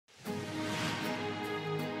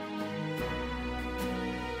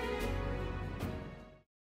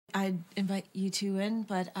I'd invite you two in,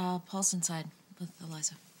 but Paul's inside with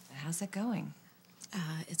Eliza. How's it going?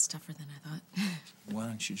 It's tougher than I thought. Why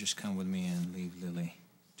don't you just come with me and leave Lily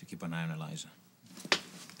to keep an eye on Eliza?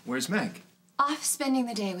 Where's Meg? Off spending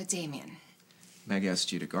the day with Damien. Meg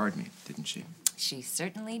asked you to guard me, didn't she? She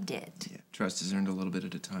certainly did. Yeah. Trust is earned a little bit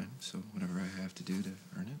at a time, so whatever I have to do to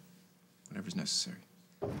earn it, whatever's necessary.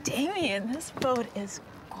 Damien, this boat is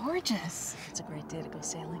gorgeous. It's a great day to go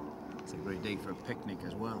sailing. It's a great day for a picnic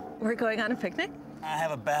as well. We're going on a picnic? I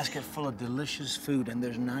have a basket full of delicious food, and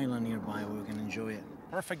there's an island nearby where we can enjoy it.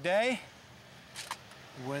 Perfect day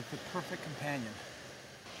with the perfect companion.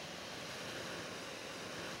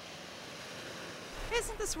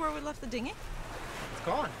 Isn't this where we left the dinghy? It's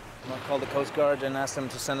gone. I'll call the Coast Guard and ask them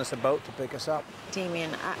to send us a boat to pick us up.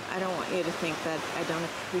 Damien, I don't want you to think that I don't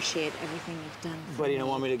appreciate everything you've done. But you don't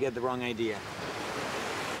want me to get the wrong idea.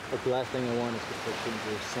 But the last thing I want is to push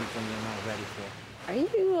into something you're not ready for. Are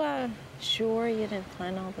you, sure you didn't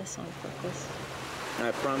plan all this on purpose?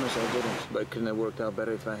 I promise I didn't, but couldn't have worked out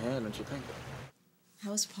better if I had, don't you think?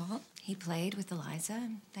 How was Paul? He played with Eliza,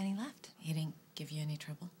 and then he left. He didn't give you any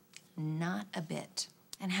trouble? Not a bit.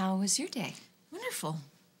 And how was your day? Wonderful.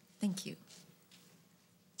 Thank you.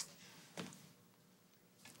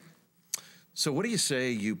 So what do you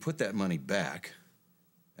say you put that money back,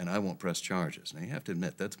 and I won't press charges? Now, you have to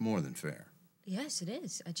admit, that's more than fair. Yes, it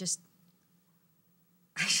is. I just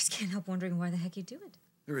can't help wondering why the heck you do it.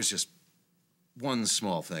 There is just one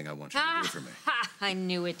small thing I want you to do for me. I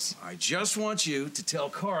knew it. I just want you to tell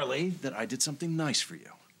Carly that I did something nice for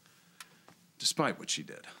you, despite what she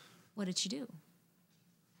did. What did she do?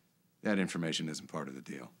 That information isn't part of the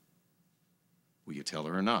deal. Will you tell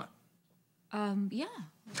her or not? Yeah.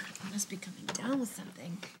 You must be coming down with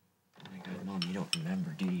something. Oh my God, Mom, you don't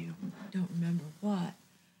remember, do you? Don't remember what?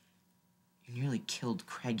 You nearly killed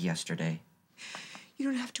Craig yesterday. You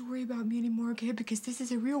don't have to worry about me anymore, okay? Because this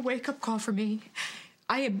is a real wake-up call for me.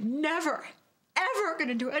 I am never, ever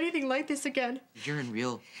gonna do anything like this again. You're in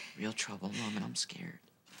real trouble, Mom, and I'm scared.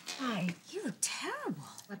 Why? You look terrible.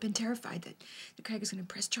 I've been terrified that Craig is gonna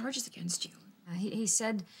press charges against you. He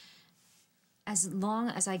said as long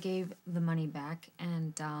as I gave the money back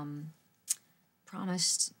and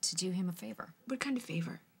promised to do him a favor. What kind of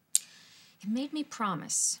favor? He made me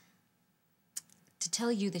promise to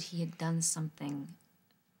tell you that he had done something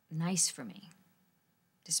nice for me,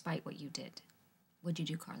 despite what you did. What'd you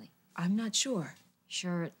do, Carly? I'm not sure.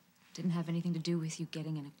 Sure it didn't have anything to do with you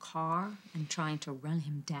getting in a car and trying to run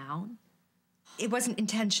him down? It wasn't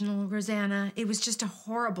intentional, Rosanna. It was just a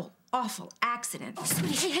horrible, awful accident. Oh,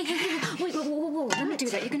 sweetie, hey. Wait, whoa. Don't do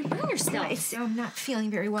that. You're gonna burn yourself. I'm not feeling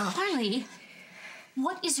very well. Carly,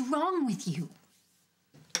 what is wrong with you?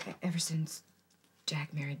 Ever since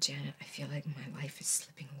Jack married Janet, I feel like my life is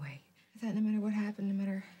slipping away. I thought no matter what happened, no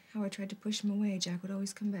matter how I tried to push him away, Jack would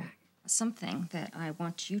always come back. Something that I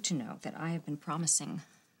want you to know that I have been promising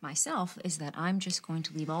myself is that I'm just going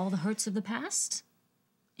to leave all the hurts of the past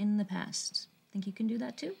in the past. Think you can do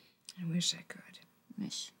that too? I wish I could.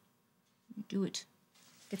 Wish. Do it.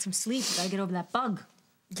 Get some sleep. You gotta get over that bug.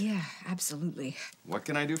 Yeah, absolutely. What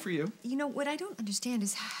can I do for you? You know, what I don't understand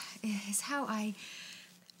is how I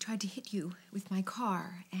tried to hit you with my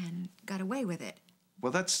car and got away with it.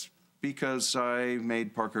 Well, that's because I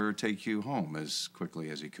made Parker take you home as quickly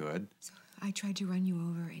as he could. So I tried to run you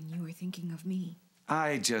over and you were thinking of me.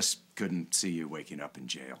 I just couldn't see you waking up in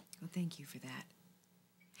jail. Well, thank you for that.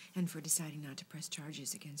 And for deciding not to press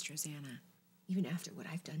charges against Rosanna, even after what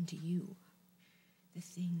I've done to you. The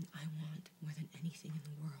thing I want more than anything in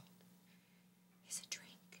the world is a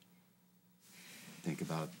drink. Think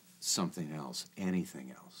about something else,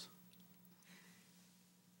 anything else.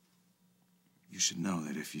 You should know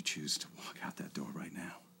that if you choose to walk out that door right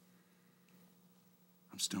now,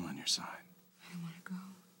 I'm still on your side. I don't want to go.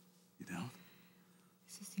 You don't?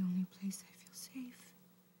 This is the only place I feel safe.